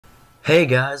Hey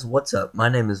guys, what's up? My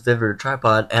name is Vivid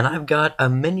Tripod, and I've got a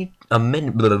mini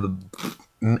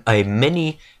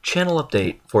channel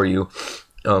update for you.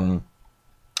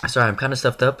 Sorry, I'm kind of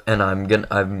stuffed up, and I'm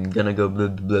gonna go blah,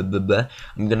 blah, blah, blah.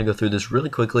 I'm gonna go through this really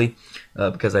quickly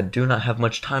because I do not have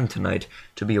much time tonight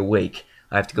to be awake.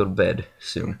 I have to go to bed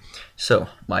soon. So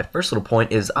my first little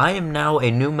point is I am now a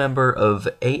new member of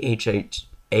AHRF,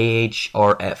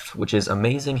 which is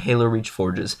Amazing Halo Reach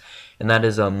Forges, and that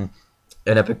is an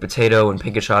Epic Potato and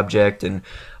Pinkish Object and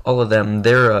all of them.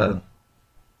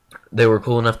 They were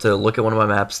cool enough to look at one of my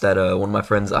maps that one of my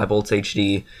friends, iBolts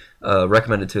HD,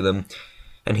 recommended to them,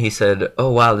 and he said,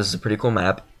 "Oh wow, this is a pretty cool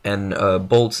map." And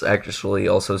Bolts actually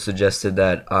also suggested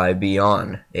that I be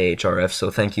on AHRF,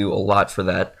 so thank you a lot for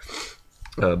that,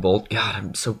 Bolt. God,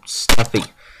 I'm so stuffy,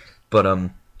 but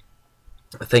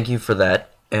thank you for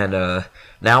that. And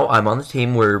now I'm on the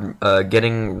team. We're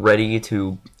getting ready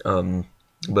to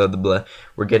blah, blah, blah.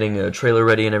 We're getting a trailer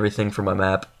ready and everything for my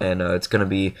map, and it's gonna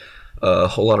be a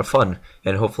whole lot of fun.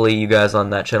 And hopefully you guys on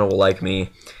that channel will like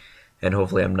me, and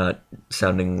hopefully I'm not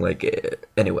sounding like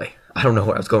anyway, I don't know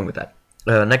where I was going with that.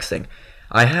 Next thing,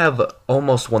 I have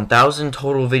almost 1,000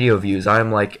 total video views.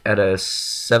 I'm like at a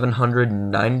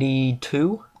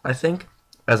 792, I think,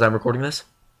 as I'm recording this,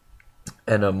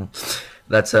 and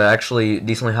that's actually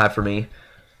decently high for me.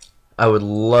 I would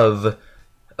love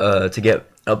to get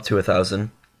up to 1,000.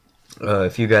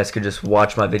 If you guys could just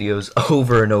watch my videos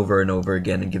over and over and over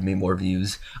again and give me more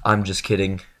views. I'm just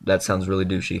kidding. That sounds really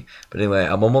douchey. But anyway,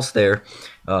 I'm almost there.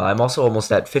 I'm also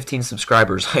almost at 15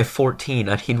 subscribers. I have 14.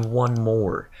 I need one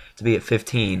more to be at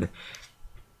 15.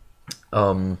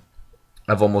 I've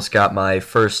almost got my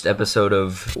first episode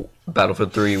of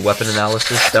Battlefield 3 weapon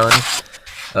analysis done.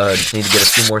 Just need to get a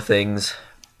few more things,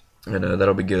 and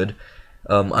that'll be good.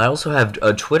 I also have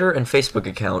a Twitter and Facebook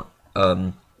account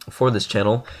for this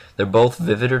channel. They're both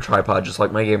Vivid or Tripod, just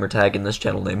like my gamer tag in this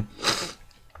channel name.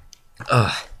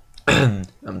 I'm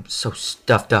so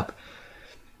stuffed up.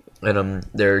 And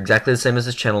they're exactly the same as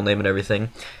this channel name and everything.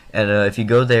 And if you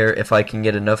go there, if I can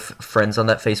get enough friends on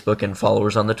that Facebook and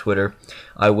followers on the Twitter,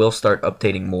 I will start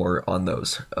updating more on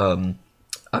those. I'm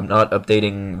not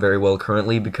updating very well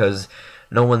currently because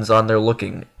no one's on there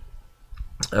looking,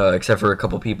 except for a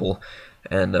couple people,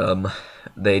 and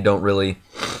they don't really.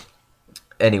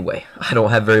 Anyway, I don't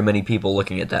have very many people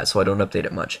looking at that, so I don't update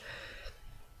it much.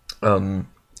 And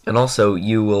also,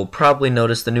 you will probably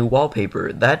notice the new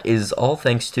wallpaper. That is all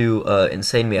thanks to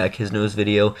Insane Miak, his newest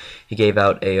video. He gave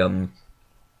out a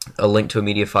link to a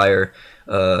Mediafire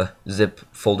zip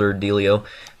folder dealio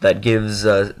that gives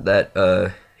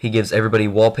he gives everybody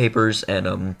wallpapers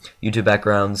and YouTube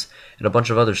backgrounds and a bunch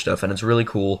of other stuff, and it's really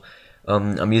cool.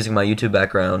 I'm using my YouTube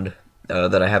background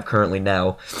that I have currently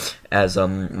now as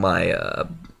my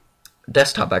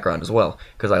desktop background as well,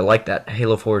 because I like that.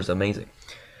 Halo 4 is amazing.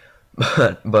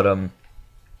 but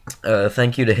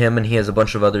thank you to him, and he has a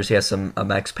bunch of others. He has a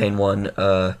Max Payne one.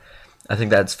 I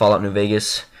think that's Fallout New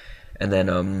Vegas, and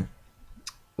then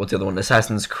what's the other one?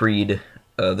 Assassin's Creed,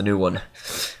 the new one.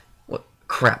 What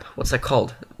crap? What's that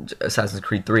called? Assassin's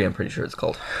Creed 3. I'm pretty sure it's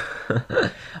called.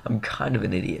 I'm kind of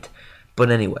an idiot,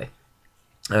 but anyway.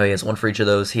 He has one for each of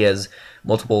those. He has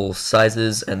multiple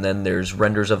sizes, and then there's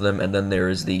renders of them, and then there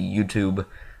is the YouTube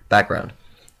background.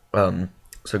 So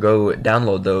go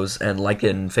download those and like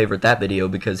and favorite that video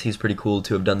because he's pretty cool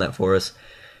to have done that for us.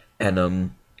 And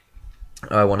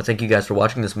I want to thank you guys for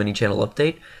watching this mini channel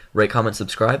update. Rate, comment,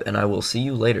 subscribe, and I will see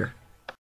you later.